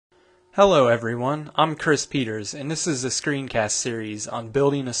Hello everyone, I'm Chris Peters, and this is a screencast series on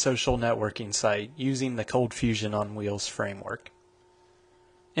building a social networking site using the ColdFusion on Wheels framework.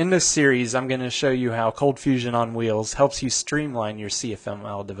 In this series, I'm going to show you how ColdFusion on Wheels helps you streamline your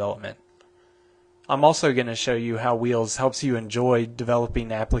CFML development. I'm also going to show you how Wheels helps you enjoy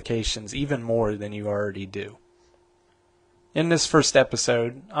developing applications even more than you already do. In this first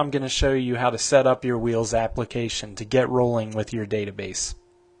episode, I'm going to show you how to set up your Wheels application to get rolling with your database.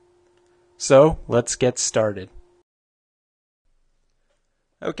 So, let's get started.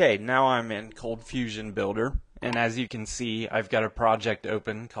 Okay, now I'm in ColdFusion Builder, and as you can see, I've got a project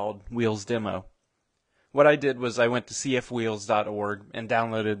open called Wheels Demo. What I did was I went to cfwheels.org and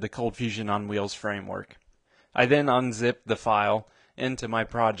downloaded the ColdFusion on Wheels framework. I then unzipped the file into my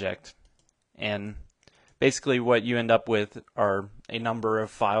project, and basically what you end up with are a number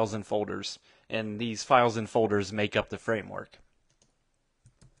of files and folders, and these files and folders make up the framework.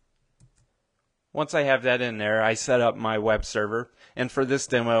 Once I have that in there, I set up my web server, and for this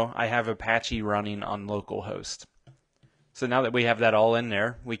demo, I have Apache running on localhost. So now that we have that all in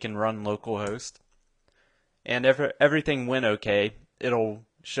there, we can run localhost. And if everything went okay, it'll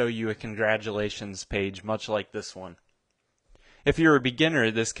show you a congratulations page, much like this one. If you're a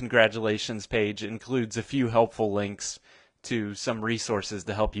beginner, this congratulations page includes a few helpful links to some resources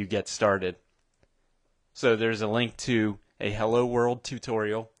to help you get started. So there's a link to a Hello World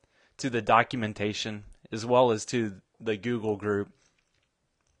tutorial, to the documentation, as well as to the Google group,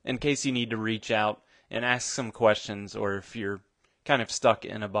 in case you need to reach out and ask some questions or if you're kind of stuck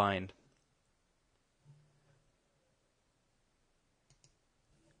in a bind.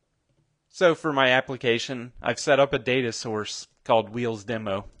 So for my application, I've set up a data source called Wheels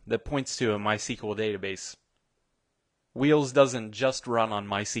Demo that points to a MySQL database. Wheels doesn't just run on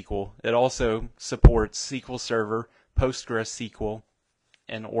MySQL, it also supports SQL Server, PostgreSQL,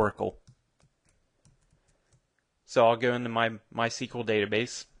 and Oracle. So I'll go into my MySQL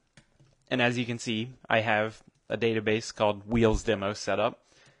database, and as you can see, I have a database called Wheels Demo set up,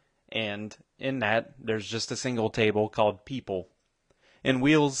 and in that there's just a single table called People. In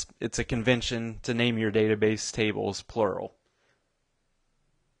Wheels, it's a convention to name your database tables plural.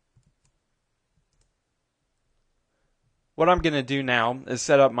 What I'm going to do now is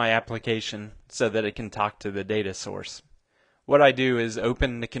set up my application so that it can talk to the data source. What I do is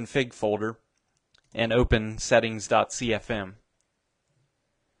open the config folder and open settings.cfm.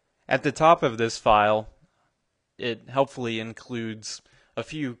 At the top of this file, it helpfully includes a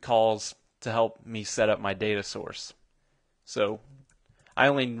few calls to help me set up my data source. So I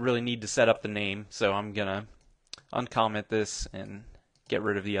only really need to set up the name, so I'm going to uncomment this and get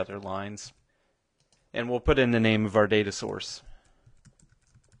rid of the other lines. And we'll put in the name of our data source.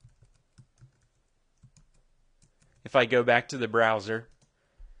 If I go back to the browser,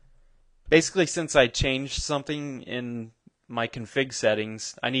 basically since I changed something in my config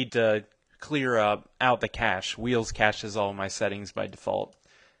settings, I need to clear out the cache. Wheels caches all my settings by default.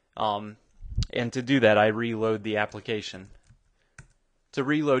 And to do that, I reload the application. To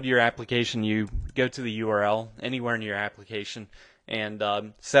reload your application, you go to the URL anywhere in your application and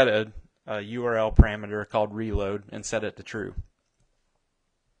set a URL parameter called reload and set it to true.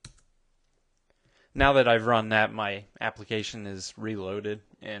 Now that I've run that, my application is reloaded,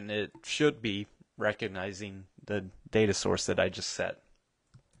 and it should be recognizing the data source that I just set.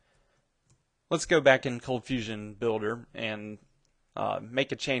 Let's go back in ColdFusion Builder and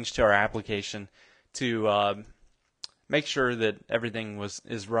make a change to our application to make sure that everything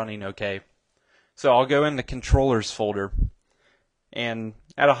is running okay. So I'll go in the controllers folder, and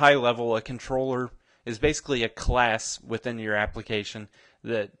at a high level, a controller is basically a class within your application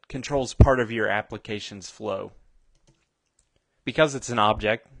that controls part of your application's flow. Because it's an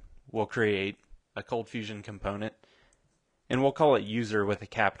object, we'll create a ColdFusion component, and we'll call it user with a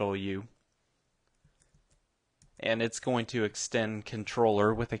capital U. And it's going to extend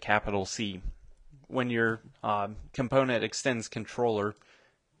controller with a capital C. When your component extends controller,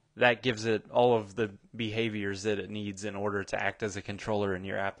 that gives it all of the behaviors that it needs in order to act as a controller in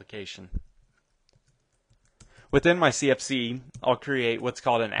your application. Within my CFC, I'll create what's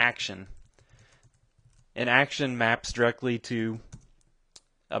called an action. An action maps directly to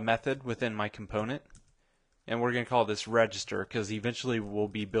a method within my component, and we're going to call this register because eventually we'll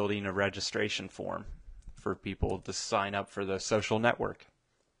be building a registration form for people to sign up for the social network.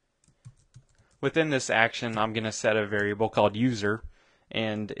 Within this action, I'm going to set a variable called user,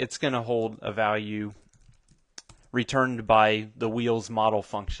 and it's going to hold a value returned by the Wheels model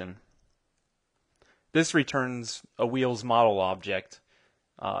function. This returns a Wheels model object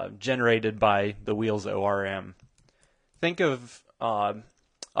generated by the Wheels ORM. Think of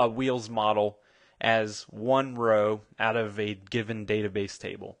a Wheels model as one row out of a given database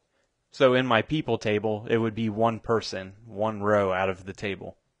table. So in my people table, it would be one person, one row out of the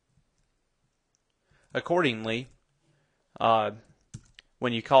table. Accordingly,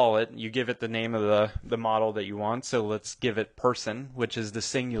 when you call it, you give it the name of the model that you want. So let's give it person, which is the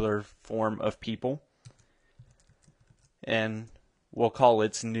singular form of people. And we'll call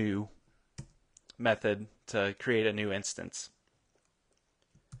its new method to create a new instance.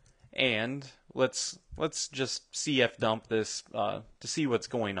 And let's just CF dump this to see what's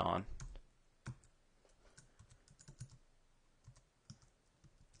going on.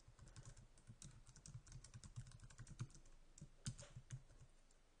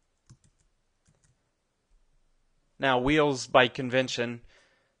 Now, Wheels, by convention,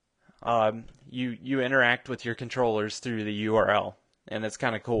 you interact with your controllers through the URL, and it's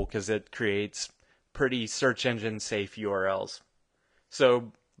kind of cool because it creates pretty search engine safe URLs.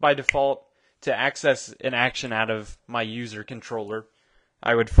 So by default, to access an action out of my user controller,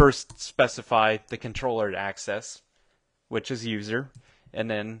 I would first specify the controller to access, which is user,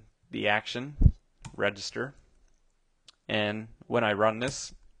 and then the action, register. And when I run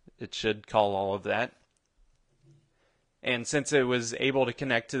this, it should call all of that. And since it was able to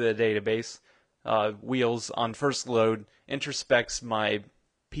connect to the database, Wheels on first load introspects my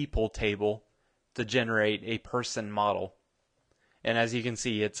people table to generate a person model. And as you can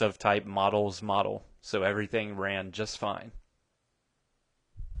see, it's of type models model, so everything ran just fine.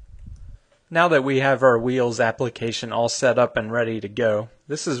 Now that we have our Wheels application all set up and ready to go,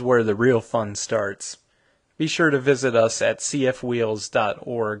 this is where the real fun starts. Be sure to visit us at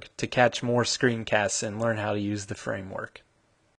cfwheels.org to catch more screencasts and learn how to use the framework.